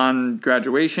upon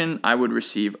graduation, I would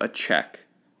receive a check.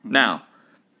 Now,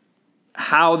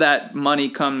 how that money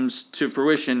comes to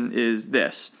fruition is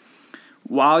this.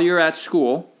 While you're at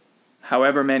school,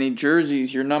 however many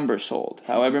jerseys your number sold,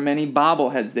 however many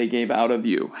bobbleheads they gave out of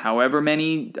you, however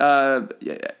many,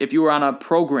 if you were on a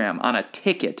program, on a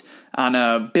ticket, on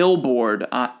a billboard,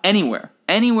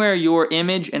 anywhere your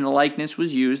image and likeness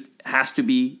was used has to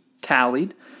be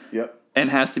tallied. Yep. And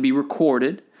has to be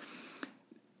recorded.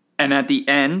 And at the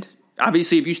end,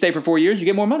 obviously, if you stay for 4 years, you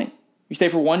get more money. You stay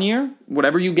for 1 year,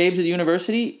 whatever you gave to the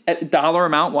university, dollar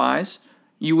amount wise,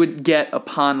 you would get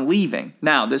upon leaving.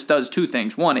 Now, this does two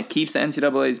things. One, it keeps the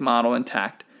NCAA's model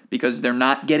intact because they're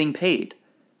not getting paid.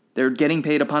 They're getting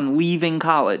paid upon leaving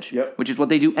college, which is what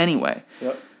they do anyway.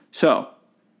 Yep. So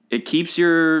it keeps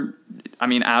your,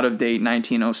 out of date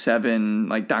 1907,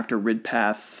 like Dr.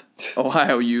 Ridpath,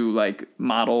 Ohio U, like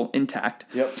model intact.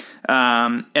 Yep.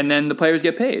 And then the players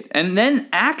get paid. And then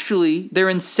actually they're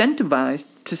incentivized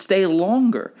to stay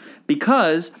longer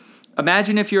because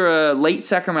imagine if you're a late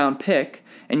second round pick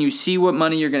and you see what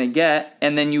money you're going to get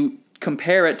and then you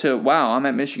compare it to, wow, I'm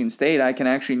at Michigan State. I can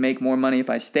actually make more money if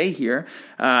I stay here.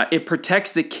 It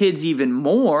protects the kids even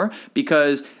more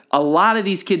because a lot of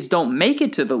these kids don't make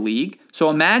it to the league. So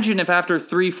imagine if after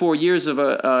 3-4 years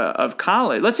of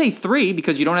college, let's say 3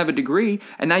 because you don't have a degree,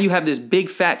 and now you have this big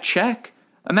fat check.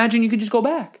 Imagine you could just go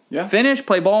back, finish,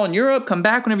 play ball in Europe, come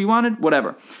back whenever you wanted,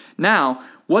 whatever. Now,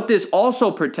 what this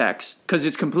also protects, because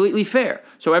it's completely fair.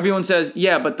 So everyone says,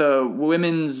 yeah, but the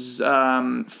women's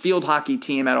field hockey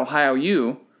team at Ohio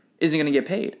U isn't going to get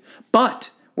paid.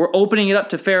 But we're opening it up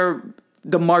to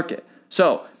the market.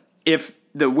 So if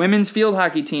the women's field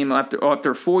hockey team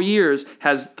after 4 years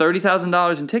has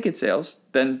 $30,000 in ticket sales,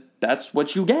 then that's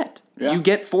what you get. Yeah. You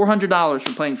get $400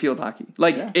 for playing field hockey.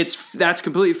 That's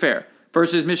completely fair.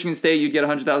 Versus Michigan State, you'd get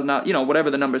 $100,000, whatever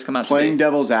the numbers come out Playing to be.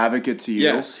 devil's advocate to you.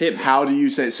 Yes, hit me. How do you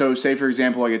say, say for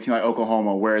example, like a team like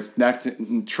Oklahoma, where it's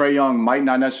Trae Young might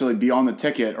not necessarily be on the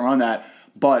ticket or on that,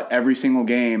 but every single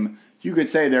game, you could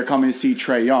say they're coming to see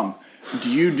Trae Young.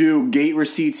 Do you do gate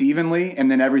receipts evenly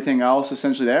and then everything else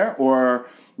essentially there? Or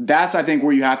that's, I think,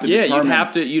 where you have to determine.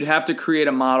 You'd have to create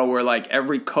a model where like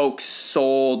every Coke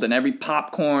sold and every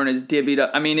popcorn is divvied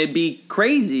up. It'd be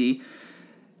crazy,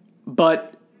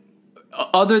 but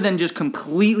other than just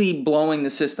completely blowing the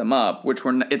system up, which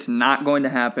it's not going to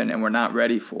happen and we're not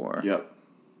ready for. Yep.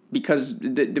 Because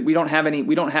we don't have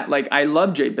I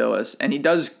love Jay Billis and he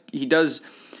does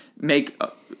make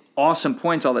awesome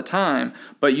points all the time,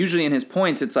 but usually in his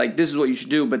points it's like this is what you should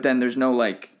do, but then there's no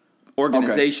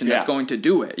organization that's going to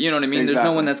do it. You know what I mean? Exactly. There's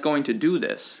no one that's going to do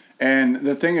this. And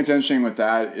the thing that's interesting with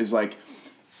that is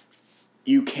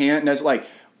you can't necessarily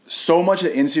so much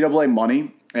of the NCAA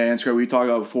money, and it's what we talked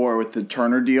about before with the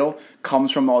Turner deal,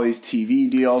 comes from all these TV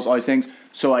deals, all these things.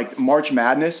 So March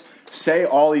Madness, say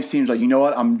all these teams you know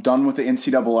what, I'm done with the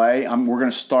NCAA. We're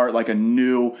going to start a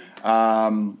new.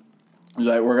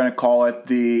 We're going to call it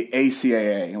the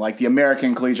ACAA, the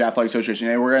American Collegiate Athletic Association.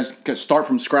 And we're going to start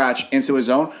from scratch into a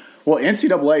zone. Well,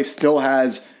 NCAA still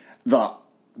has the $1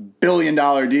 billion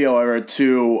deal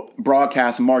to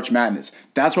broadcast March Madness.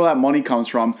 That's where that money comes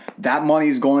from. That money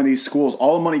is going to these schools.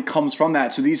 All the money comes from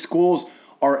that. So these schools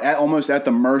are almost at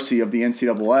the mercy of the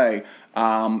NCAA,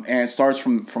 and it starts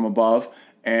from above.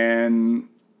 And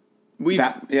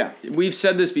we've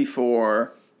said this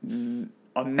before.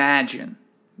 Imagine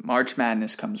March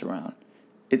Madness comes around.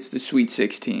 It's the Sweet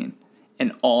 16,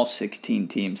 and all 16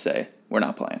 teams say, we're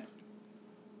not playing.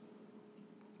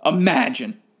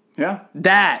 Imagine. Yeah.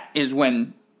 That is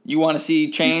when you want to see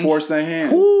change. You force the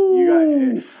hand.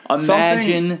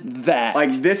 Imagine that.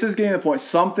 This is getting to the point.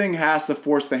 Something has to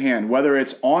force the hand, whether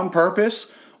it's on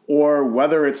purpose or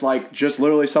whether it's just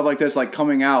literally stuff like this,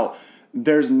 coming out.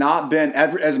 There's not been,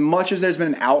 as much as there's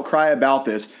been an outcry about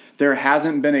this, there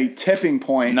hasn't been a tipping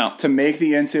point to make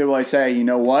the NCAA say, you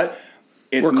know what?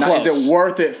 Is it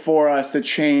worth it for us to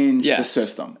change the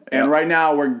system? And right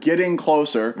now, we're getting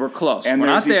closer. We're close. And we're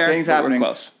there's not these things happening.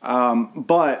 We're close.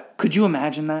 But could you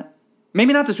imagine that?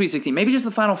 Maybe not the Sweet 16. Maybe just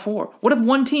the Final Four. What if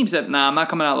one team said, "Nah, I'm not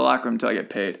coming out of the locker room until I get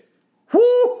paid"?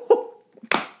 Woo!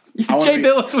 Jay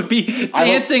Billis would be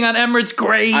dancing on Emirates'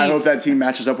 grave. I hope that team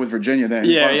matches up with Virginia then.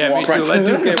 Yeah, me too. Let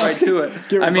Duke get right to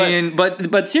it. I mean,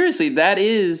 but seriously,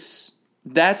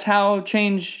 that's how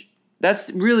change.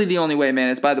 That's really the only way, man.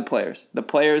 It's by the players. The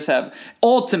players have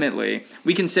ultimately.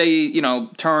 We can say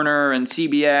Turner and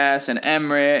CBS and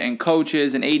Emirates and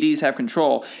coaches and ADs have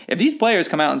control. If these players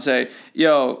come out and say,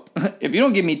 "Yo, if you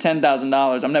don't give me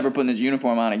 $10,000, I'm never putting this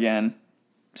uniform on again,"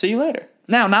 see you later.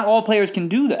 Now, not all players can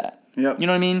do that. Yep. You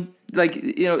know what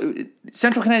I mean?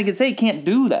 Central Connecticut State can't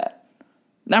do that.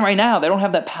 Not right now. They don't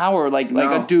have that power like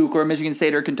a Duke or a Michigan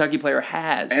State or a Kentucky player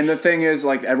has. And the thing is,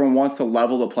 everyone wants to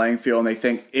level the playing field, and they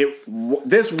think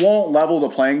this won't level the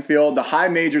playing field. The high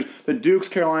majors, the Dukes,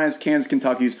 Carolinas, Kansas,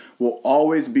 Kentuckys, will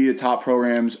always be the top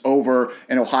programs over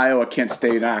in Ohio, Kent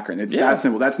State, and Akron. It's that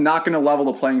simple. That's not going to level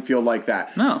the playing field like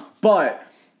that. No. But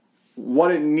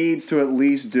what it needs to at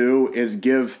least do is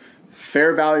give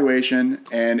fair valuation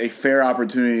and a fair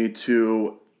opportunity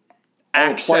to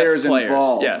access players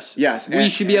involved. Yes. We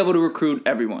should be able to recruit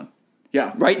everyone.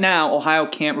 Yeah. Right now, Ohio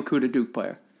can't recruit a Duke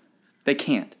player. They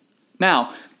can't.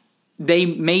 Now, they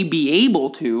may be able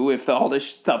to if all this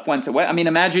stuff went away. I mean,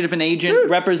 imagine if an agent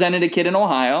represented a kid in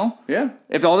Ohio. Yeah.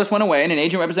 If all this went away and an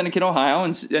agent represented a kid in Ohio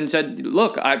and said,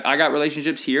 "Look, I got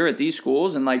relationships here at these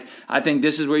schools, and I think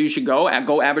this is where you should go.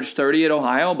 Go average 30 at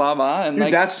Ohio, blah blah." And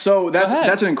dude, that's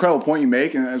an incredible point you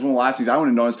make, and as one of the last things I want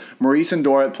to know is Maurice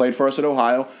Endora played for us at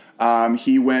Ohio.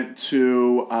 He went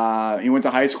to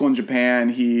high school in Japan.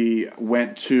 He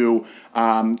went to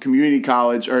community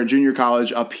college or junior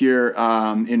college up here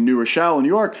in New Rochelle, New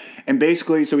York, and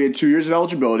basically, so he had 2 years of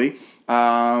eligibility.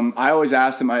 I always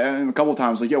asked him a couple of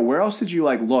times, "Yo, where else did you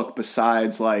look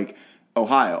besides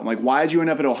Ohio? I'm why did you end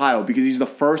up at Ohio?" Because he's the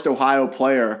first Ohio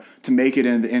player to make it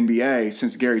into the NBA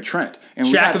since Gary Trent. And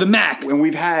Shaq of the Mac. And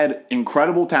we've had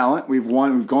incredible talent. We've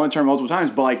gone to tournament multiple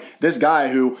times, but this guy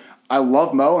who. I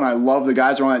love Mo, and I love the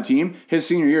guys who are on that team. His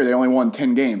senior year, they only won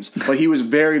 10 games. But he was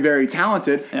very, very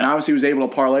talented, and obviously was able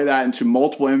to parlay that into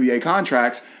multiple NBA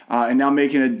contracts and now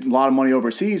making a lot of money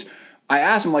overseas. I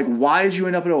asked him, why did you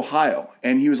end up at Ohio?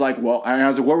 And he was like, well, and I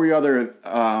was like, what were your other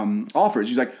offers?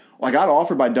 He's like, well, I got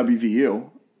offered by WVU.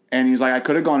 And he's like, I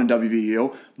could have gone to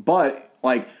WVU, but,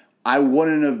 I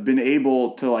wouldn't have been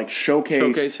able to,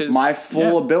 showcase my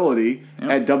full ability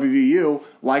at WVU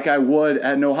like I would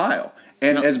at Ohio.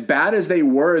 And as bad as they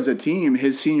were as a team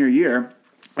his senior year,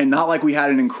 and not like we had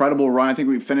an incredible run. I think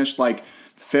we finished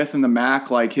 5th in the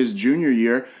MAC his junior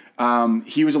year.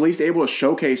 He was at least able to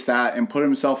showcase that and put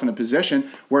himself in a position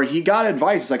where he got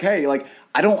advice. It's like, hey,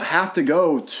 I don't have to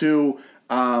go to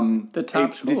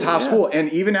the top school.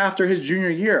 And even after his junior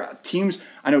year, teams,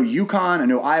 I know UConn, I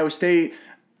know Iowa State,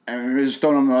 and we just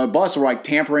throwing him on the bus were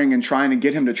tampering and trying to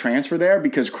get him to transfer there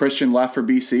because Christian left for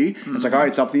BC. Mm-hmm. It's all right,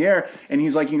 it's up in the air. And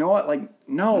he's like, you know what?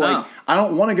 No. I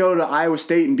don't want to go to Iowa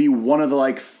State and be one of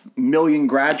the million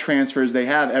grad transfers they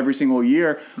have every single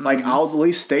year. Mm-hmm. I'll at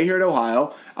least stay here at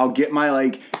Ohio. I'll get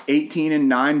my 18 and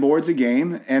 9 boards a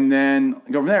game and then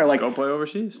go from there. Go play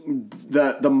overseas.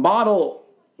 The model,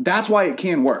 that's why it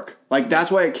can work.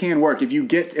 That's why it can work.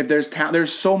 If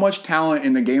there's so much talent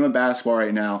in the game of basketball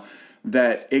right now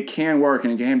that it can work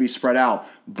and it can be spread out,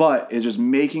 but it's just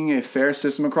making a fair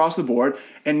system across the board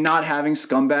and not having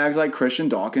scumbags like Christian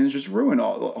Dawkins just ruin the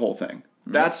whole thing.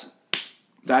 That's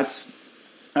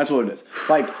what it is.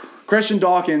 Christian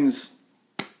Dawkins.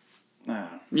 Yeah,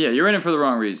 you're in it for the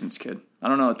wrong reasons, kid. I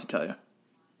don't know what to tell you.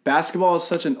 Basketball is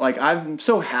such an I'm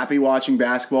so happy watching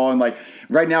basketball, and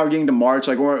right now we're getting to March.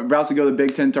 We're about to go to the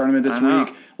Big Ten tournament this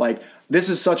week. This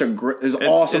is such a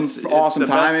awesome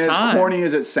time. And as corny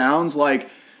as it sounds,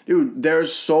 dude,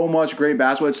 there's so much great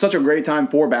basketball. It's such a great time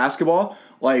for basketball.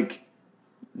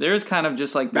 There's kind of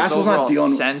just this basketball's overall not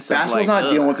dealing. Sense Basketball's of not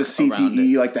dealing with the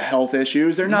CTE, the health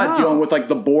issues. They're not dealing with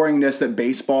the boringness that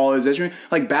baseball is issuing.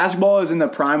 Basketball is in the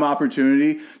prime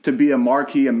opportunity to be a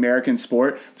marquee American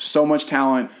sport. So much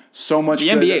talent. So much. The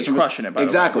NBA is crushing it. By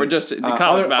exactly. The way. We're just the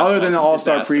college other than the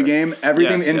All-Star pregame,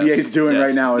 everything the NBA is doing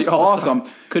right now is awesome.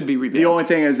 Could be revamped. The only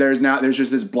thing is there's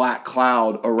just this black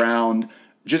cloud around.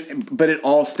 But it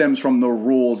all stems from the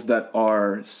rules that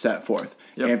are set forth.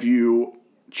 Yep. And if you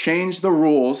change the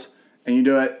rules and you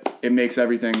do it, it makes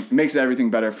everything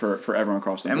better for everyone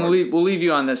across the board. And we'll leave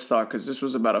you on this thought because this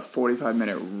was about a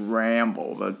 45-minute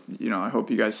ramble. But I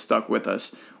hope you guys stuck with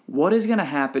us. What is going to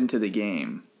happen to the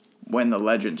game when the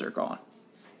legends are gone?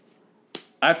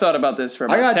 I've thought about this for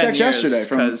about 10 years. I got a text yesterday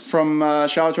from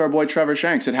shout out to our boy Trevor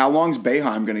Shanks. Said, how long's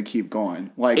Boeheim going to keep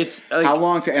going? How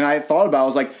long's? And I thought about it. I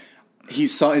was like,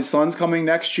 his son's coming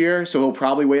next year, so he'll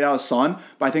probably wait out his son.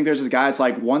 But I think there's this guy. It's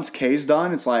like once K's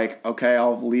done, it's like okay,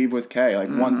 I'll leave with K. Like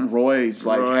one Roy's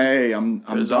like, hey, I'm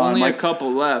There's done. only Like, a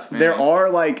couple left, man.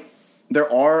 there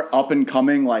are up and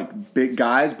coming like big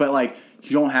guys, but like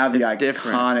you don't have the It's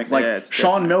different. iconic. Like Yeah, it's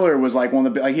Sean different. Miller was like one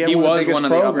of the like he had one of the biggest one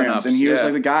of the up and programs, ups, and he was yeah.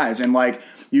 like the guys, and like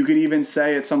you could even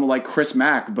say it's someone like Chris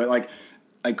Mack, but like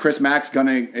Chris Mack's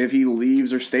gonna if he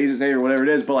leaves or stays as A or whatever it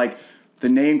is, but like the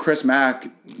name Chris Mack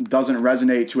doesn't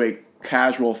resonate to a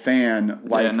casual fan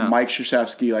like Mike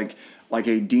Krzyzewski, like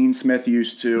a Dean Smith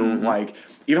used to, like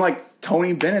even like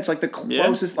Tony Bennett's like the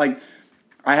closest like.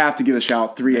 I have to give a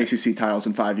shout. 3 ACC titles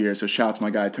in 5 years. So shout out to my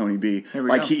guy Tony B.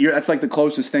 Like that's like the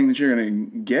closest thing that you're gonna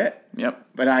get. Yep.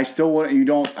 But I still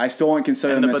wouldn't. I still wouldn't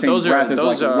consider them the same breath as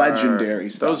like legendary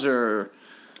stuff. Those are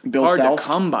Bill hard Self to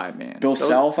come by, man. Bill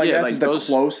Self, I guess, like is the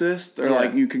closest, or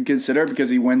like you can consider because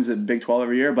he wins the Big 12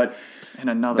 every year. But and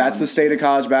another. That's the state of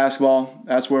college basketball.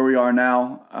 That's where we are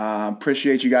now.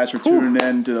 Appreciate you guys for tuning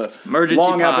in to the Emergency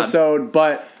long pod. episode,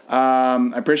 but.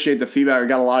 I appreciate the feedback. I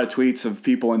got a lot of tweets of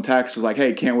people in text. Was like,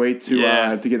 "Hey, can't wait to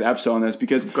get the episode on this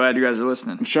because glad you guys are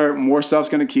listening. I'm sure more stuff's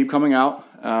going to keep coming out.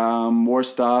 More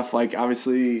stuff like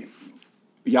obviously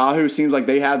Yahoo seems like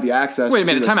they have the access. Wait a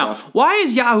minute, to time this out. stuff. Why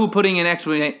is Yahoo putting an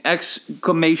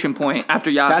exclamation point after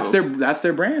Yahoo? That's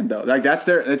their brand though. Like that's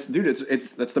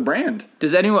the brand.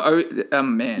 Does anyone?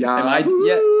 Man, Yahoo. am I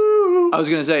yet? I was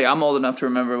gonna say I'm old enough to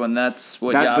remember when that's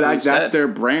what Yahoo said. That's their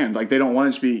brand. Like they don't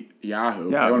want it to be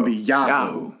Yahoo. They want to be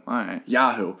Yahoo. All right.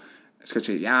 Yahoo. It's gonna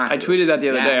say Yahoo. I tweeted that the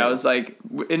other day. Yahoo. I was like,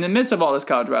 in the midst of all this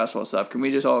college basketball stuff, can we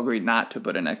just all agree not to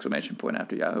put an exclamation point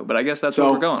after Yahoo? But I guess that's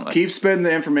what we're going with. Keep spitting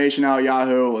the information out,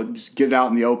 Yahoo. Let's get it out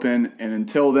in the open. And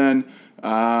until then,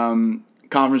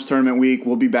 conference tournament week,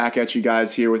 we'll be back at you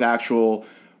guys here with actual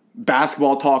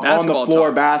basketball talk on the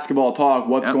floor. Basketball talk.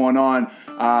 What's going on?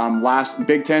 Last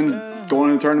Big Ten's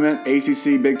going to the tournament.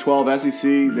 ACC, Big 12, SEC.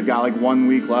 They've got like 1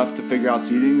 week left to figure out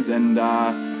seedings, and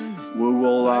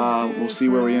we'll see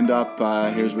where we end up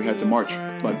here as we head to March.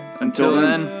 But until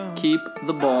then, keep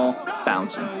the ball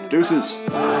bouncing. Deuces.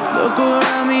 Look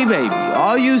around me, baby.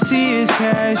 All you see is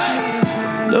cash.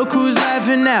 Look who's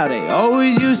laughing now. They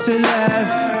always used to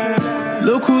laugh.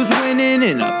 Look who's winning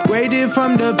and upgraded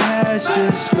from the past.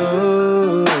 Just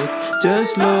look.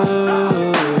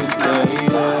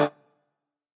 Yeah.